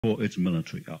for its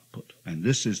military output. And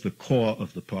this is the core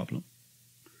of the problem.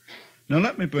 Now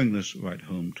let me bring this right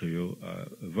home to you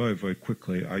very, very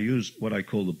quickly. I use what I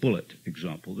call the bullet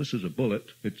example. This is a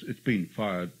bullet. It's been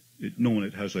fired. Normally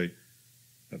it has a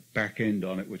back end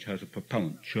on it which has a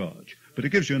propellant charge. But it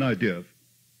gives you an idea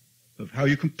of how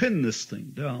you can pin this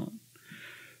thing down.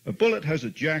 A bullet has a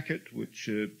jacket, which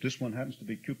this one happens to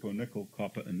be cupronickel,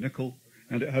 copper, and nickel,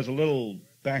 and it has a little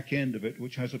back end of it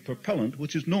which has a propellant,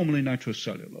 which is normally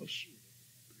nitrocellulose.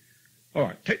 All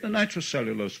right, take the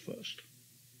nitrocellulose first.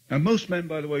 Now, most men,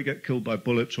 by the way, get killed by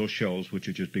bullets or shells, which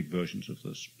are just big versions of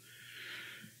this.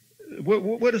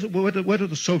 Where do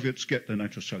the Soviets get their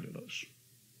nitrocellulose?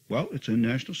 Well, it's in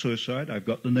national suicide. I've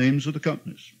got the names of the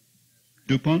companies.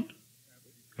 DuPont,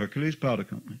 Hercules Powder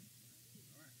Company.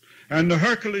 And the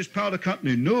Hercules Powder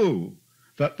Company knew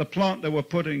that the plant they were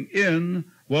putting in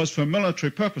was for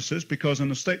military purposes, because in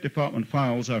the State Department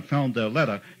files I found their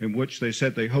letter in which they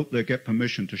said they hoped they'd get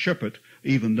permission to ship it,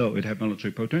 even though it had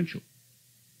military potential.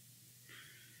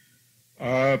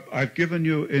 I've given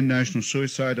you in National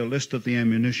Suicide a list of the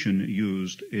ammunition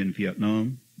used in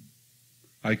Vietnam.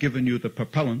 I've given you the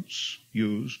propellants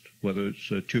used, whether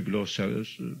it's tubular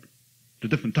cellulose, the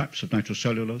different types of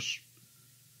nitrocellulose.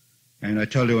 And I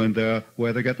tell you in there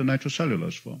where they get the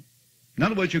nitrocellulose from. In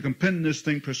other words, you can pin this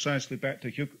thing precisely back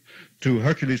to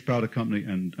Hercules Powder Company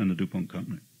and the DuPont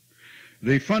Company.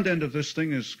 The front end of this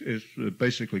thing is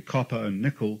basically copper and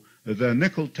nickel. Their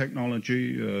nickel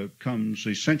technology comes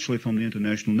essentially from the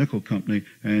International Nickel Company,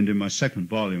 and in my second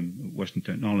volume, Western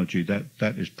Technology,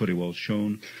 that is pretty well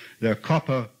shown. Their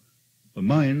copper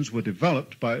mines were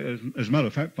developed by, as a matter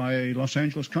of fact, by a Los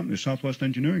Angeles company, Southwest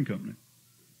Engineering Company,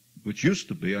 which used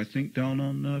to be, I think, down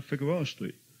on Figueroa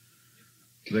Street.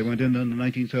 They went in the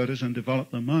 1930s and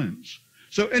developed their mines.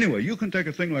 So anyway, you can take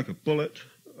a thing like a bullet.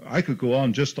 I could go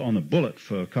on just on a bullet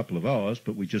for a couple of hours,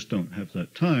 but we just don't have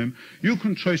that time. You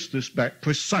can trace this back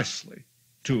precisely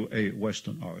to a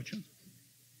Western origin.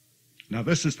 Now,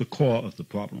 this is the core of the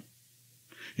problem.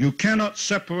 You cannot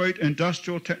separate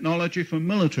industrial technology from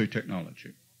military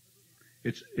technology.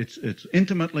 It's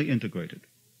intimately integrated.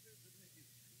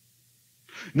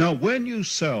 Now, when you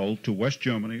sell to West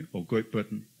Germany or Great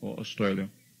Britain or Australia,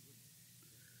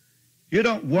 you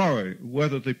don't worry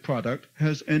whether the product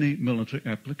has any military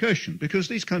application, because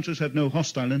these countries have no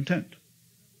hostile intent.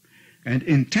 And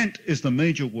intent is the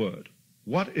major word.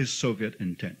 What is Soviet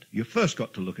intent? You first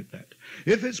got to look at that.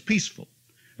 If it's peaceful,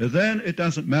 then it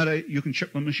doesn't matter. You can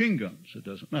ship them machine guns. It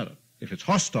doesn't matter. If it's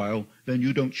hostile, then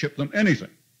you don't ship them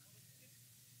anything.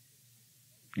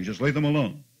 You just leave them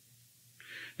alone.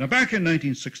 Now, back in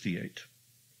 1968,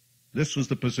 this was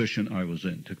the position I was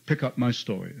in, to pick up my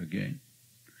story again.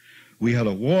 We had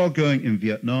a war going in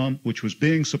Vietnam, which was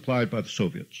being supplied by the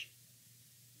Soviets.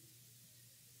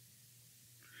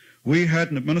 We had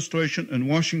an administration in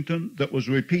Washington that was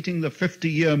repeating the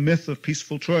 50-year myth of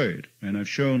peaceful trade, and I've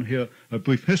shown here a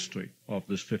brief history of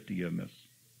this 50-year myth.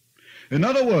 In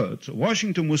other words,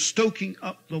 Washington was stoking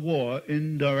up the war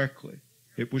indirectly.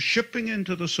 It was shipping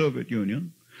into the Soviet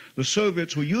Union. The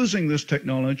Soviets were using this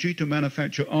technology to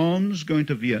manufacture arms, going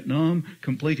to Vietnam,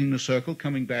 completing the circle,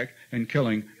 coming back and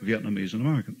killing Vietnamese and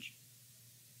Americans.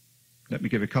 Let me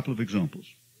give you a couple of examples.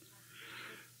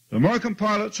 The American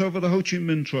pilots over the Ho Chi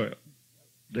Minh Trail,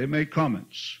 they made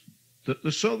comments that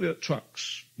the Soviet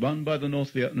trucks run by the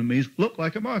North Vietnamese look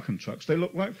like American trucks. They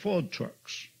look like Ford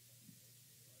trucks.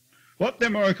 What the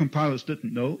American pilots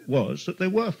didn't know was that they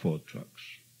were Ford trucks,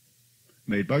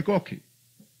 made by Gorky.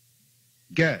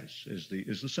 Gaz is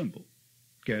the symbol.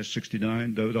 Gaz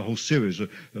 69, the whole series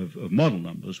of model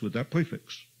numbers with that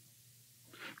prefix.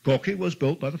 Gorky was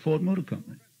built by the Ford Motor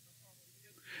Company.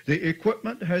 The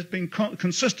equipment has been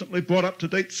consistently brought up to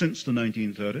date since the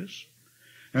 1930s.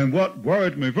 And what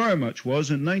worried me very much was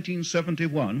in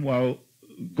 1971, while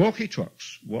Gorky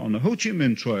trucks were on the Ho Chi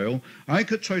Minh Trail, I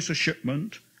could trace a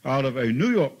shipment out of a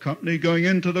New York company going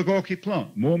into the Gorky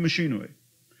plant, more machinery.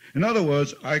 In other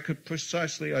words, I could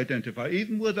precisely identify,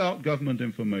 even without government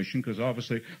information, because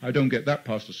obviously I don't get that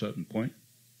past a certain point,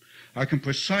 I can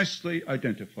precisely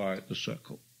identify the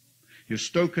circle. You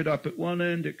stoke it up at one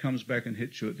end, it comes back and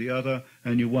hits you at the other,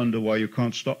 and you wonder why you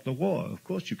can't stop the war. Of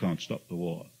course you can't stop the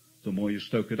war. The more you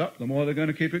stoke it up, the more they're going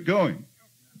to keep it going.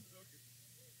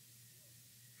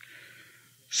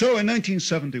 So in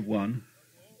 1971,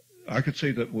 I could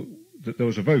see that there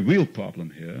was a very real problem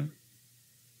here.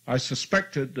 I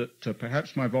suspected that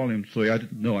perhaps my volume 3, I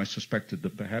didn't know, I suspected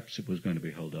that perhaps it was going to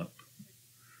be held up.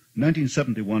 In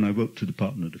 1971, I wrote to the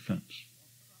Department of Defense.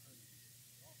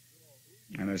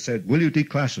 And I said, will you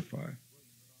declassify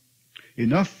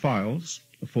enough files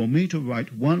for me to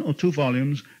write 1 or 2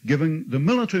 volumes giving the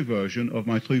military version of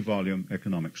my 3-volume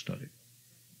economic study,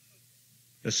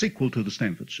 a sequel to the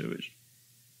Stanford series.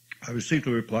 I received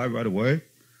a reply right away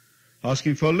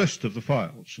asking for a list of the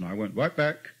files, and I went right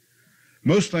back.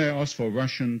 Mostly I asked for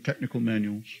Russian technical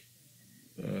manuals,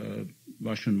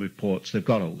 Russian reports. They've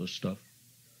got all this stuff.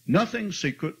 Nothing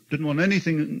secret. Didn't want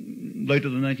anything later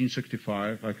than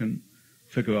 1965. I can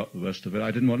figure out the rest of it. I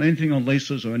didn't want anything on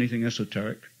lasers or anything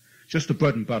esoteric. Just the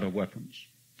bread and butter weapons.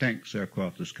 Tanks,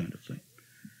 aircraft, this kind of thing.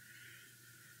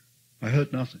 I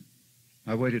heard nothing.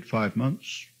 I waited 5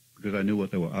 months because I knew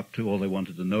what they were up to. All they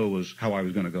wanted to know was how I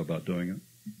was going to go about doing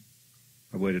it.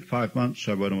 I waited 5 months.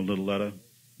 I wrote them a little letter.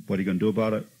 What are you going to do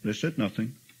about it? They said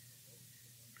nothing.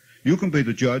 You can be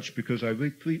the judge because I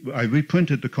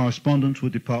reprinted the correspondence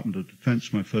with the Department of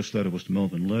Defense. My first letter was to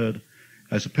Melvin Laird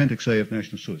as Appendix A of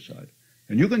National Suicide.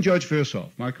 And you can judge for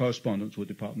yourself my correspondence with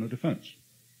the Department of Defense.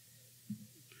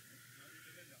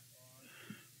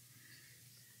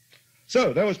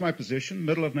 So that was my position,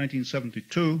 middle of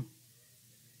 1972.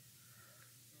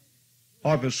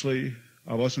 Obviously,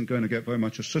 I wasn't going to get very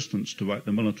much assistance to write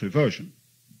the military version.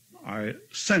 I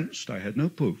sensed, I had no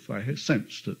proof, I had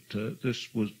sensed that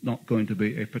this was not going to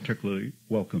be a particularly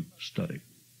welcome study.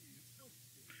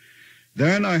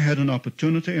 Then I had an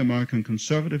opportunity. American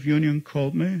Conservative Union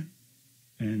called me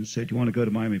and said, "You want to go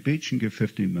to Miami Beach and give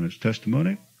 15 minutes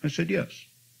testimony?" I said, yes.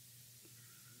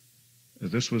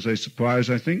 This was a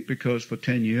surprise, I think, because for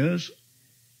 10 years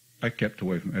I kept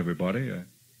away from everybody. I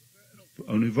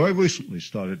only very recently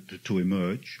started to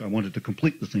emerge. I wanted to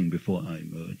complete the thing before I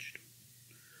emerged.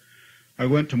 I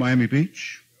went to Miami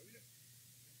Beach,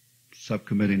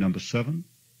 subcommittee number 7.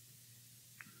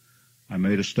 I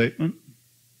made a statement,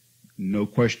 no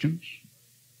questions.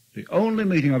 The only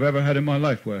meeting I've ever had in my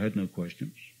life where I had no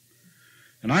questions.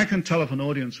 And I can tell if an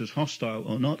audience is hostile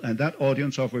or not, and that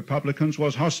audience of Republicans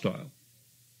was hostile.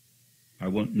 I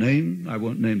won't name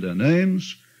their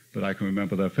names, but I can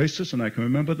remember their faces and I can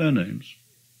remember their names.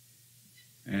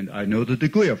 And I know the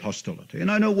degree of hostility,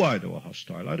 and I know why they were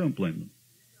hostile. I don't blame them.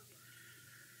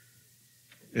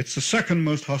 It's the second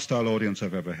most hostile audience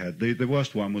I've ever had. The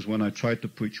worst one was when I tried to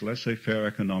preach laissez-faire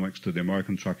economics to the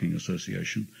American Trucking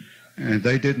Association, and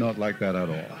they did not like that at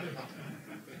all.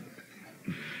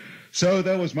 So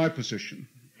that was my position.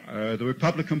 The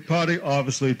Republican Party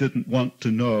obviously didn't want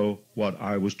to know what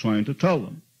I was trying to tell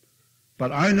them.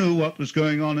 But I knew what was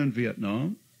going on in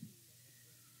Vietnam,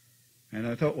 and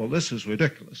I thought, well, this is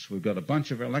ridiculous. We've got a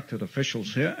bunch of elected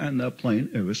officials here, and they're plain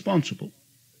irresponsible.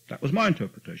 That was my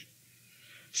interpretation.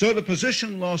 So the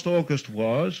position last August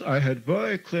was, I had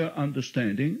very clear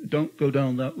understanding, don't go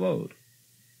down that road.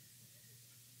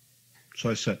 So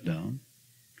I sat down.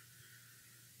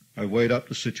 I weighed up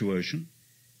the situation,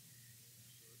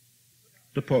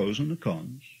 the pros and the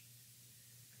cons.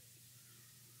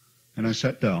 And I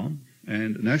sat down,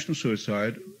 and national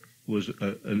suicide was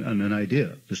an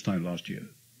idea this time last year.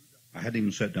 I hadn't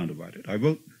even sat down to write it. I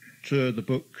wrote the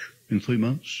book in 3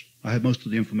 months. I had most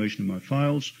of the information in my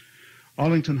files.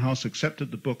 Arlington House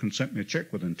accepted the book and sent me a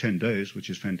check within 10 days, which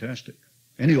is fantastic.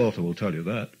 Any author will tell you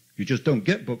that. You just don't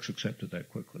get books accepted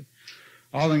that quickly.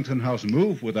 Arlington House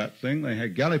moved with that thing. They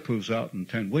had galley proofs out in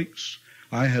 10 weeks.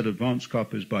 I had advance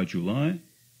copies by July.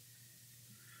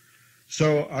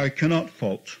 So I cannot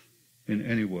fault in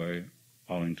any way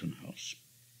Arlington House.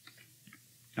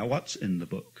 Now, what's in the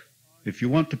book? If you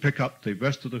want to pick up the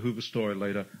rest of the Hoover story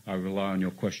later, I rely on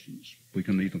your questions. We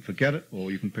can either forget it or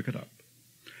you can pick it up.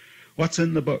 What's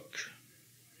in the book?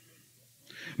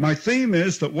 My theme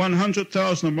is that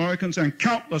 100,000 Americans and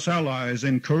countless allies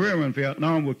in Korea and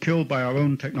Vietnam were killed by our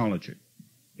own technology.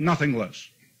 Nothing less.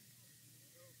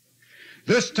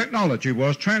 This technology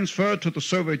was transferred to the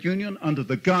Soviet Union under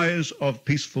the guise of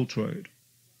peaceful trade.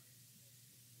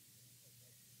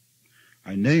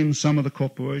 I named some of the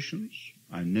corporations.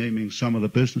 I'm naming some of the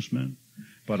businessmen.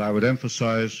 But I would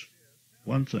emphasize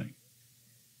one thing.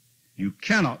 You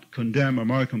cannot condemn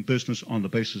American business on the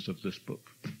basis of this book,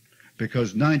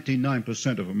 because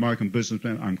 99% of American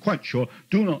businessmen, I'm quite sure,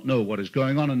 do not know what is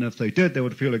going on, and if they did, they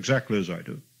would feel exactly as I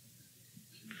do.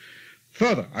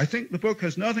 Further, I think the book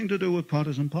has nothing to do with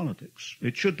partisan politics.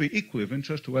 It should be equally of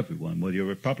interest to everyone, whether you're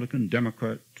Republican,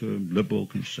 Democrat, liberal,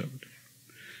 conservative.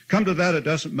 Come to that, it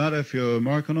doesn't matter if you're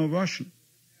American or Russian.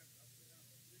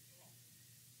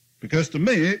 Because to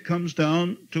me, it comes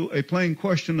down to a plain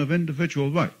question of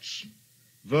individual rights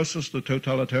versus the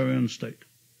totalitarian state.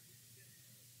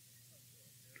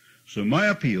 So my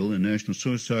appeal in national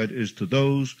suicide is to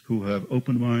those who have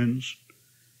open minds,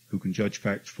 who can judge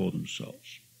facts for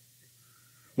themselves.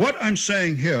 What I'm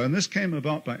saying here, and this came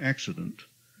about by accident,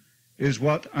 is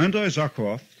what Andrei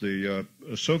Zakharov, the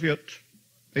Soviet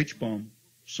H-bomb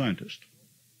scientist,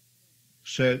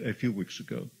 said a few weeks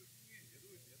ago.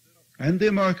 And the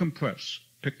American press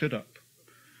picked it up.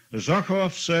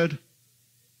 Zakharov said,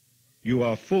 "You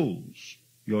are fools.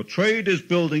 Your trade is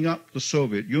building up the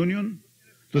Soviet Union.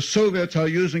 The Soviets are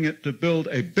using it to build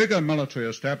a bigger military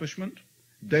establishment.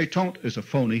 Détente is a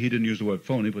phony." He didn't use the word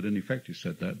phony, but in effect he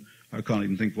said that. I can't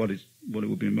even think what it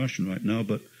would be in Russian right now,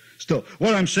 but still.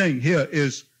 What I'm saying here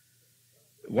is,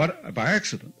 by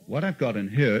accident, what I've got in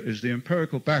here is the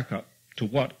empirical backup to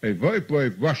what a very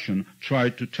brave Russian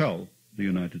tried to tell the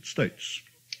United States.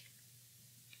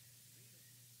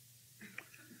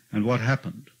 And what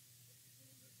happened?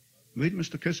 Read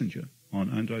Mr. Kissinger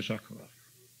on Andrei Zakharov.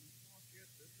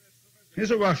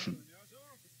 He's a Russian,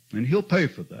 and he'll pay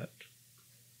for that.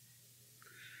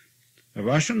 A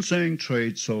Russian saying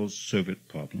trade solves Soviet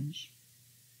problems.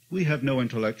 We have no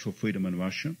intellectual freedom in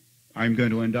Russia. I'm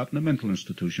going to end up in a mental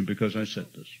institution because I said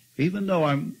this, even though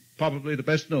I'm probably the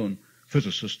best-known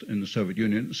physicist in the Soviet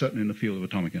Union, certainly in the field of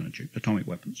atomic energy, atomic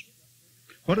weapons.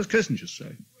 What does Kissinger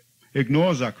say?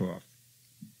 Ignore Zakharov.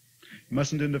 You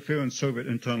mustn't interfere in Soviet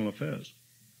internal affairs.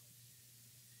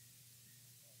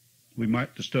 We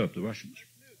might disturb the Russians.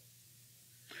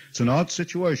 It's an odd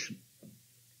situation.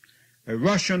 A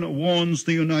Russian warns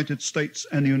the United States,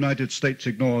 and the United States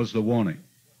ignores the warning.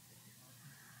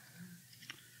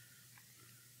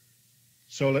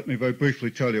 So let me very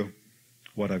briefly tell you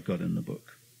what I've got in the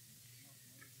book.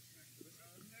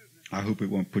 I hope it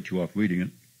won't put you off reading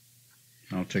it.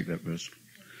 I'll take that risk.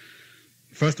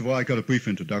 First of all, I got a brief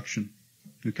introduction,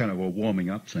 kind of a warming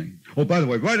up thing. Oh, by the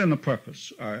way, right in the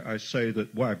preface, I say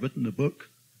that while I've written the book,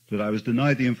 that I was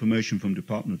denied the information from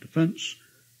Department of Defense,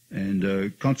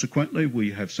 and consequently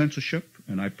we have censorship,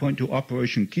 and I point to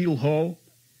Operation Keelhaul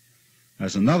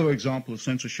as another example of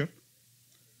censorship.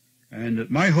 And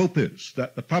my hope is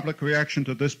that the public reaction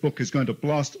to this book is going to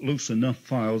blast loose enough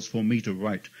files for me to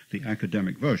write the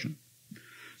academic version.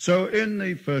 So in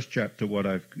the first chapter, what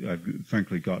I've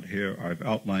frankly got here, I've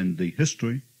outlined the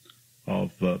history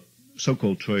of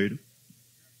so-called trade,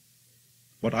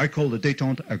 what I call the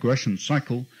détente aggression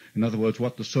cycle. In other words,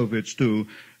 what the Soviets do,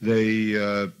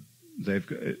 you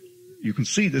can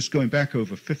see this going back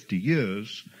over 50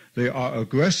 years. They are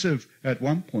aggressive at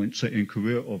one point, say in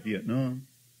Korea or Vietnam,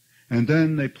 and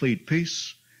then they plead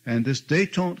peace, and this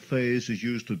détente phase is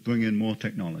used to bring in more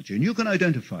technology. And you can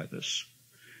identify this.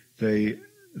 They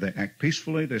act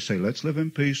peacefully. They say, let's live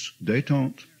in peace.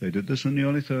 Détente. They did this in the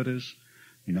early 30s.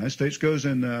 The United States goes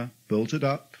in there, builds it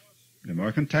up. The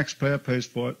American taxpayer pays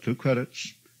for it, 2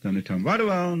 credits. Then they turn right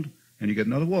around, and you get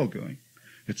another war going.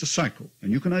 It's a cycle.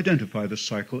 And you can identify this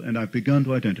cycle, and I've begun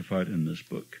to identify it in this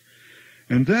book.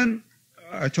 And then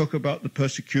I talk about the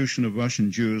persecution of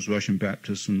Russian Jews, Russian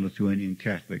Baptists, and Lithuanian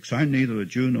Catholics. I'm neither a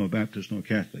Jew nor a Baptist nor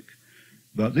Catholic.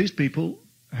 But these people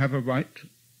have a right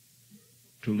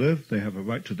to live. They have a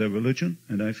right to their religion,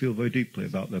 and I feel very deeply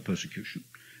about their persecution.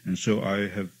 And so I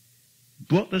have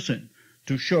brought this in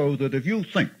to show that if you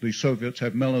think the Soviets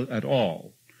have mellowed at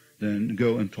all, then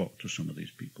go and talk to some of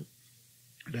these people.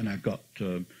 Then I've got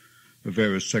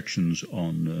various sections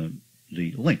on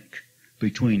the link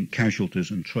between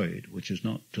casualties and trade, which is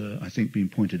not, I think, been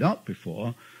pointed out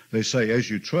before. They say, as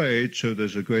you trade, so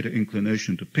there's a greater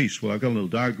inclination to peace. Well, I've got a little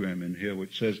diagram in here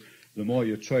which says the more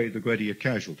you trade, the greater your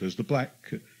casualties. The black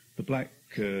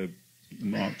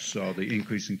marks are the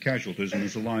increase in casualties, and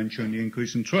there's a line showing the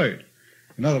increase in trade.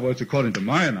 In other words, according to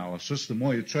my analysis, the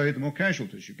more you trade, the more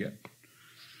casualties you get.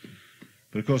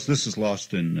 But of course, this is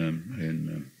lost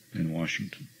in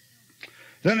Washington.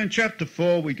 Then in Chapter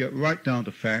 4, we get right down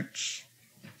to facts.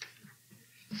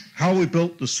 How we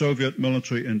built the Soviet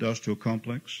military-industrial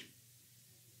complex.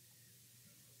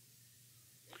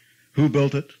 Who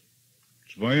built it?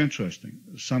 It's very interesting.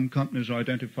 Some companies are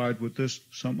identified with this,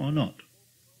 some are not.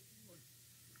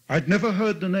 I'd never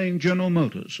heard the name General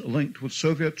Motors linked with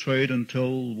Soviet trade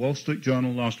until Wall Street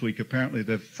Journal last week. Apparently,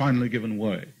 they've finally given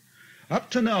way. Up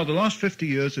to now, the last 50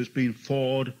 years, has been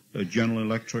Ford, General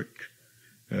Electric,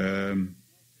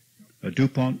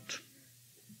 DuPont,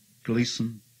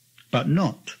 Gleason, but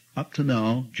not, up to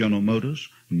now, General Motors,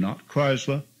 not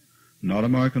Chrysler, not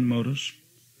American Motors.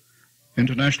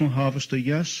 International Harvester,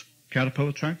 yes.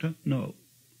 Caterpillar Tractor, no.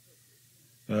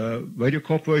 Radio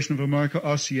Corporation of America,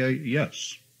 RCA,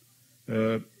 yes.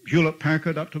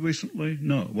 Hewlett-Packard, up to recently,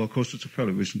 no. Well, of course, it's a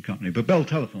fairly recent company, but Bell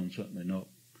Telephone, certainly no.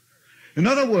 In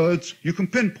other words, you can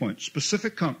pinpoint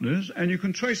specific companies, and you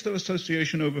can trace their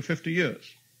association over 50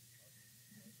 years.